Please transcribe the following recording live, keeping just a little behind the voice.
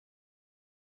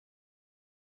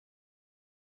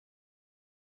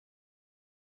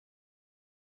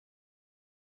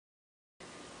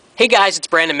Hey guys, it's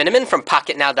Brandon Miniman from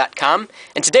Pocketnow.com,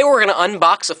 and today we're going to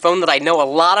unbox a phone that I know a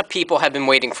lot of people have been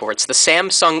waiting for. It's the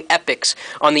Samsung Epix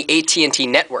on the AT&T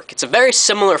network. It's a very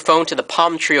similar phone to the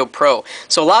Palm Treo Pro,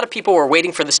 so a lot of people were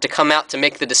waiting for this to come out to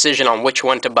make the decision on which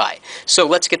one to buy. So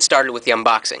let's get started with the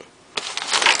unboxing.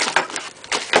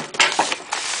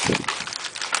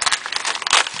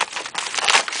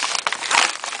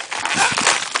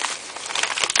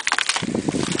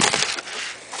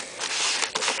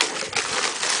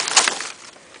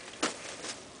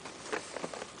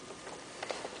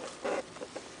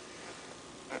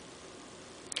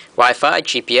 Wi-Fi,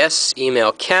 GPS,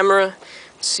 email, camera.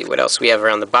 Let's see what else we have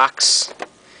around the box.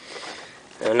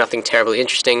 Nothing terribly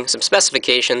interesting. Some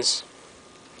specifications.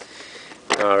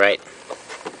 Alright.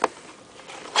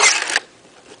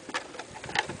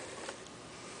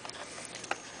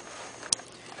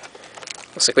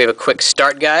 Looks like we have a quick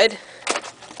start guide.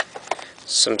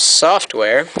 Some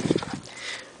software.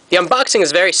 The unboxing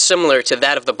is very similar to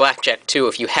that of the Blackjack 2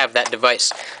 if you have that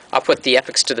device. I'll put the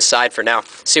Epix to the side for now,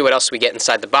 see what else we get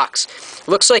inside the box.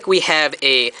 Looks like we have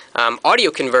a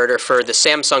audio converter for the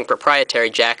Samsung proprietary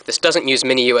jack. This doesn't use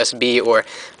mini USB or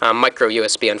micro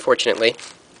USB, unfortunately.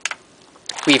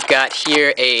 We've got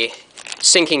here a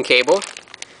syncing cable,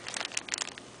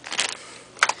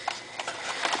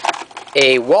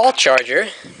 a wall charger,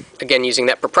 again using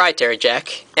that proprietary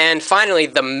jack, and finally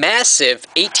the massive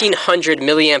 1800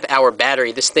 milliamp hour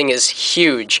battery. This thing is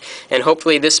huge, and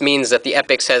hopefully this means that the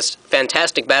Epix has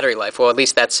fantastic battery life. Well, at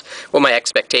least that's what my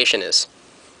expectation is.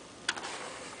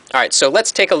 Alright, so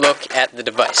let's take a look at the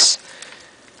device.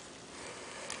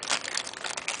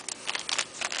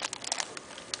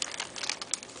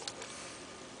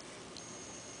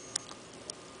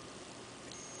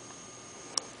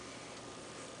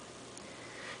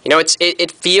 You know,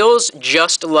 it feels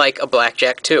just like a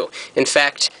Blackjack 2. In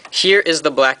fact, here is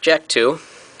the Blackjack 2.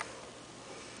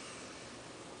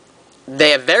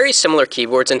 They have very similar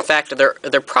keyboards. In fact,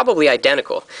 they're probably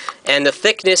identical. And the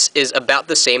thickness is about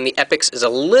the same. The Epix is a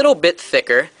little bit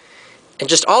thicker. And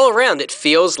just all around, it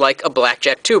feels like a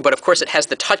Blackjack 2. But of course, it has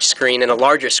the touch screen and a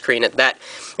larger screen at that.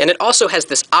 And it also has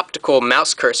this optical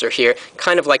mouse cursor here,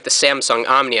 kind of like the Samsung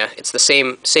Omnia. It's the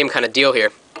same kind of deal here.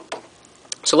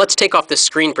 So let's take off this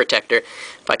screen protector,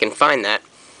 if I can find that.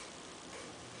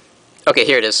 Okay,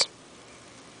 here it is.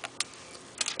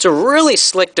 It's a really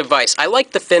slick device. I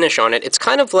like the finish on it. It's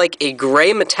kind of like a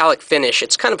gray metallic finish.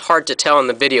 It's kind of hard to tell in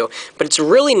the video, but it's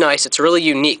really nice. It's really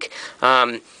unique.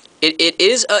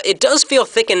 It does feel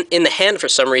thick in the hand for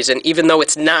some reason, even though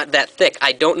it's not that thick.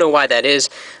 I don't know why that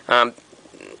is.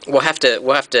 We'll have to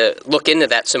look into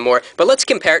that some more. But let's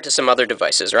compare it to some other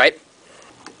devices, right?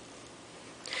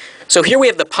 So here we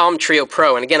have the Palm Treo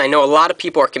Pro, and again, I know a lot of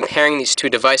people are comparing these two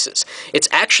devices. It's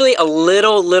actually a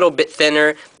little bit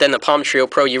thinner than the Palm Treo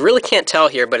Pro. You really can't tell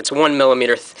here, but it's 1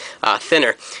 millimeter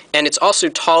thinner. And it's also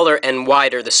taller and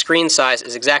wider. The screen size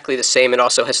is exactly the same. It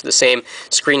also has the same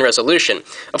screen resolution.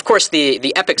 Of course, the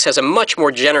Epix has a much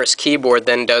more generous keyboard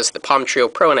than does the Palm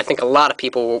Treo Pro, and I think a lot of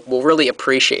people will really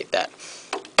appreciate that.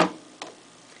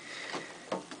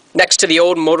 Next to the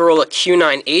old Motorola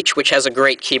Q9H, which has a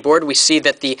great keyboard, we see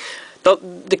that the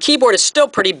keyboard is still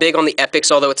pretty big on the Epix,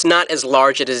 although it's not as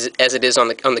large as it is on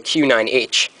the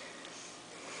Q9H.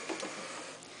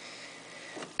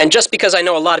 And just because I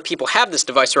know a lot of people have this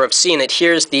device or have seen it,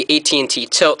 here's the AT&T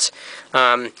Tilt.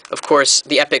 Of course,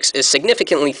 the Epix is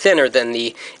significantly thinner than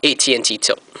the AT&T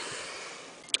Tilt.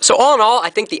 So all in all,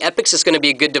 I think the Epix is going to be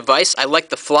a good device. I like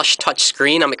the flush touch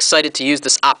screen. I'm excited to use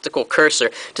this optical cursor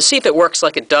to see if it works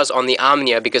like it does on the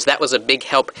Omnia, because that was a big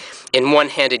help in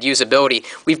one-handed usability.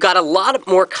 We've got a lot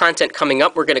more content coming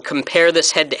up. We're going to compare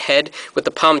this head-to-head with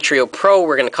the Palm Treo Pro.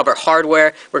 We're going to cover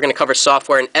hardware, we're going to cover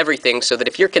software and everything, so that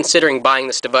if you're considering buying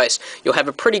this device, you'll have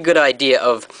a pretty good idea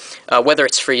of whether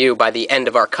it's for you by the end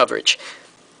of our coverage.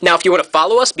 Now, if you want to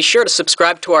follow us, be sure to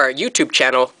subscribe to our YouTube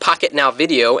channel, Pocketnow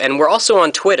Video, and we're also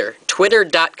on Twitter,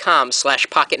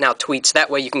 twitter.com/PocketNowTweets. That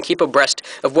way you can keep abreast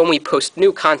of when we post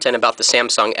new content about the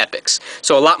Samsung Epix.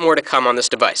 So a lot more to come on this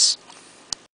device.